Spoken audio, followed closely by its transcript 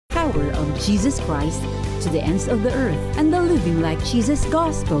power of Jesus Christ to the ends of the earth and the Living Like Jesus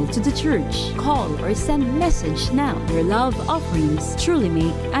gospel to the church. Call or send message now. Your love offerings truly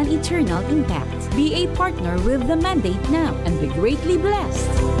make an eternal impact. Be a partner with the mandate now and be greatly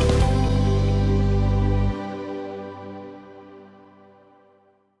blessed.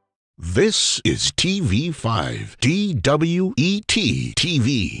 This is TV5 DWET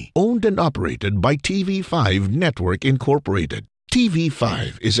TV, owned and operated by TV5 Network Incorporated.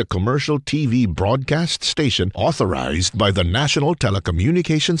 TV5 is a commercial TV broadcast station authorized by the National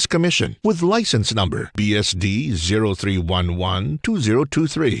Telecommunications Commission with license number BSD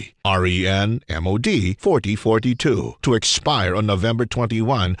 03112023, REN MOD 4042 to expire on November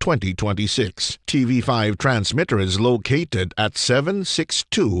 21, 2026. TV5 transmitter is located at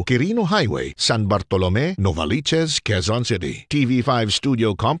 762 Quirino Highway, San Bartolome, Novaliches, Quezon City. TV5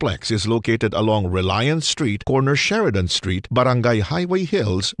 studio complex is located along Reliance Street, corner Sheridan Street, Barangay Highway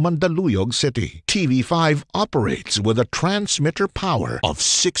Hills, Mandaluyong City. TV5 operates with a transmitter power of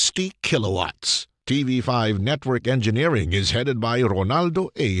 60 kilowatts. TV5 Network Engineering is headed by Ronaldo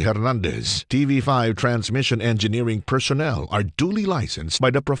A. Hernandez. TV5 transmission engineering personnel are duly licensed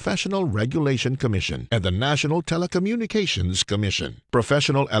by the Professional Regulation Commission and the National Telecommunications Commission.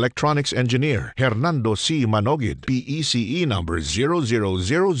 Professional Electronics Engineer Hernando C. Manogid, PECE number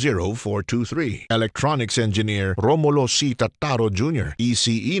 0000423. Electronics Engineer Romulo C. Tataro Jr.,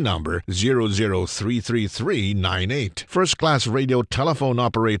 ECE number 0033398. First Class Radio Telephone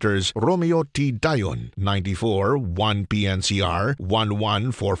Operators Romeo T. Dayon, 94 1 PNCR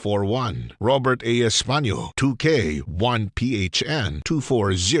 11441. Robert A. Espanyo, 2K 1 PHN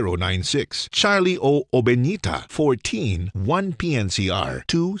 24096. Charlie O. Obenita, 14 1 PNCR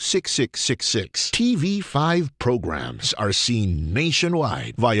 26666. TV5 programs are seen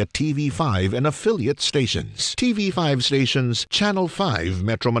nationwide via TV5 and affiliate stations. TV5 stations: Channel 5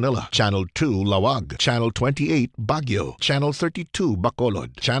 Metro Manila, Channel 2 Lawag, Channel 28 Baguio, Channel 32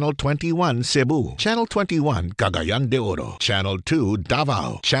 Bacolod, Channel 21 Cebu, Channel 21 Cagayan de Oro, Channel 2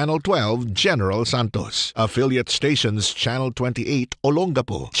 Davao, Channel 12 General Santos. Affiliate stations: Channel 28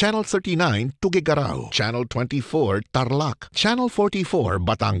 Olongapo, Channel 39 Tuguegarao, Channel 24 Tarlac, Channel 44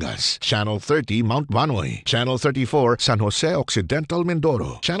 Batangas, Channel 30 Mount Banoy, Channel 34 San Jose Occidental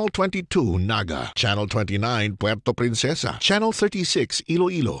Mindoro, Channel 22 Naga, Channel 29 Puerto Princesa, Channel 36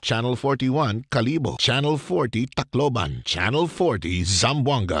 Iloilo, Channel 41 Calibo, Channel 40 Tacloban, Channel 40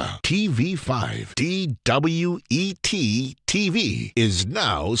 Zamboanga. TV5 DWET TV is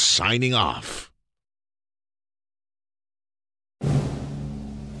now signing off.